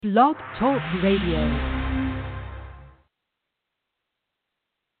Blog Talk Radio.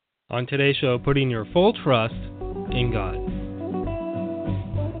 On today's show, putting your full trust in God.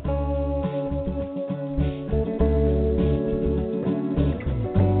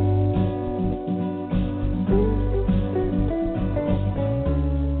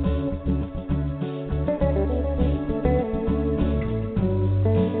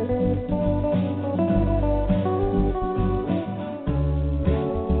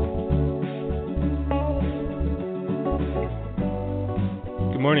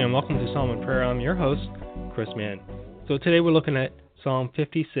 Good morning and welcome to Psalm and Prayer. I'm your host, Chris Mann. So today we're looking at Psalm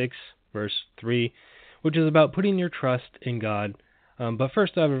 56, verse 3, which is about putting your trust in God. But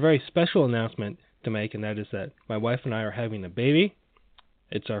first I have a very special announcement to make, and that is that my wife and I are having a baby.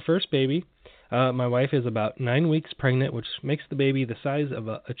 It's our first baby. My wife is about 9 weeks pregnant, which makes the baby the size of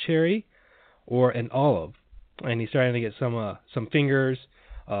a cherry or an olive. And he's starting to get some fingers,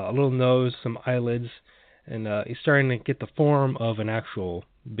 a little nose, some eyelids, and he's starting to get the form of an actual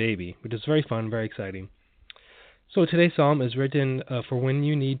baby, which is very fun, very exciting. So today's psalm is written for when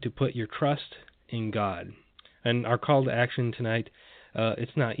you need to put your trust in God. And our call to action tonight,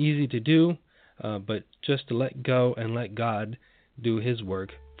 it's not easy to do, but just to let go and let God do His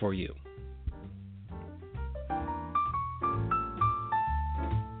work for you.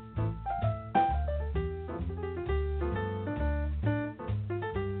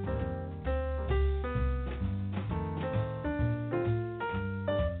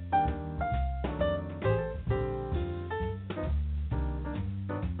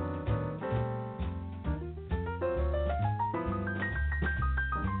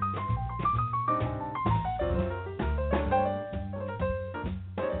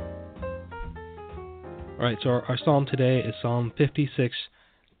 All right, so our psalm today is Psalm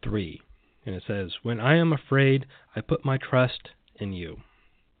 56:3, and it says, "When I am afraid, I put my trust in you."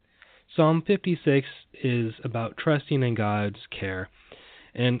 Psalm 56 is about trusting in God's care,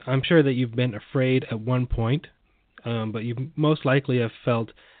 and I'm sure that you've been afraid at one point, but you most likely have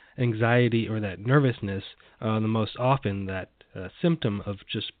felt anxiety or that nervousness the most often, that symptom of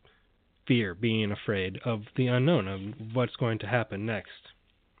just fear, being afraid of the unknown, of what's going to happen next.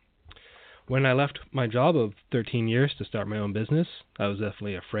 When I left my job of 13 years to start my own business, I was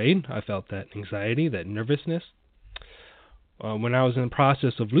definitely afraid. I felt that anxiety, that nervousness. When I was in the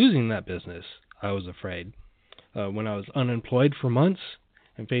process of losing that business, I was afraid. When I was unemployed for months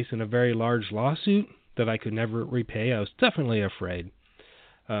and facing a very large lawsuit that I could never repay, I was definitely afraid.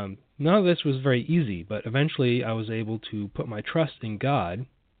 None of this was very easy, but eventually I was able to put my trust in God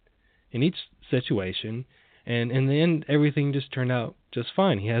in each situation, and in the end, everything just turned out just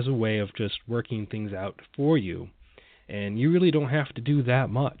fine. He has a way of just working things out for you, and you really don't have to do that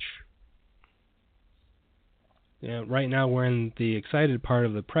much. Right now, we're in the excited part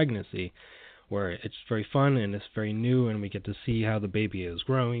of the pregnancy, where it's very fun and it's very new, and we get to see how the baby is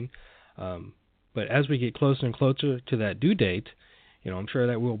growing. But as we get closer and closer to that due date, I'm sure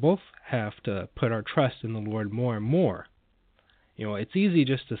that we'll both have to put our trust in the Lord more and more. It's easy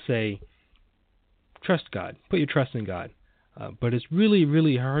just to say, trust God, put your trust in God. But it's really,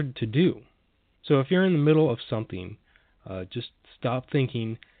 really hard to do. So if you're in the middle of something, just stop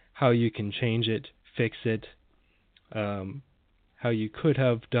thinking how you can change it, fix it, how you could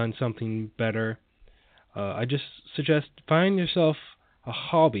have done something better. I just suggest find yourself a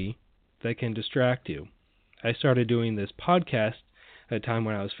hobby that can distract you. I started doing this podcast at a time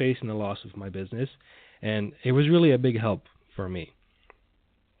when I was facing the loss of my business, and it was really a big help for me.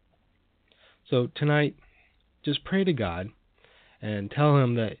 So tonight, just pray to God and tell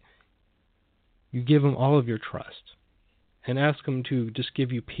Him that you give Him all of your trust, and ask Him to just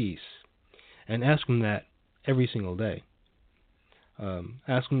give you peace, and ask Him that every single day.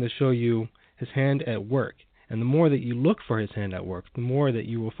 Ask Him to show you His hand at work, and the more that you look for His hand at work, the more that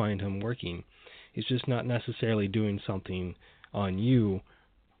you will find Him working. He's just not necessarily doing something on you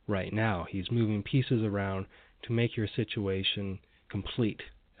right now. He's moving pieces around to make your situation complete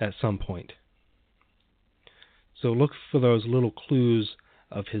at some point. So look for those little clues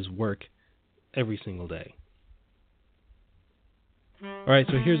of His work every single day. All right,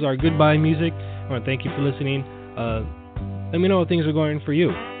 so here's our goodbye music. I want to thank you for listening. Let me know how things are going for you.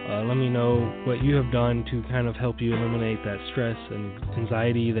 Let me know what you have done to kind of help you eliminate that stress and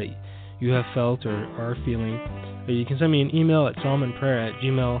anxiety that you have felt or are feeling. You can send me an email at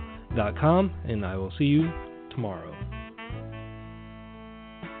psalmandprayer@gmail.com, and I will see you tomorrow.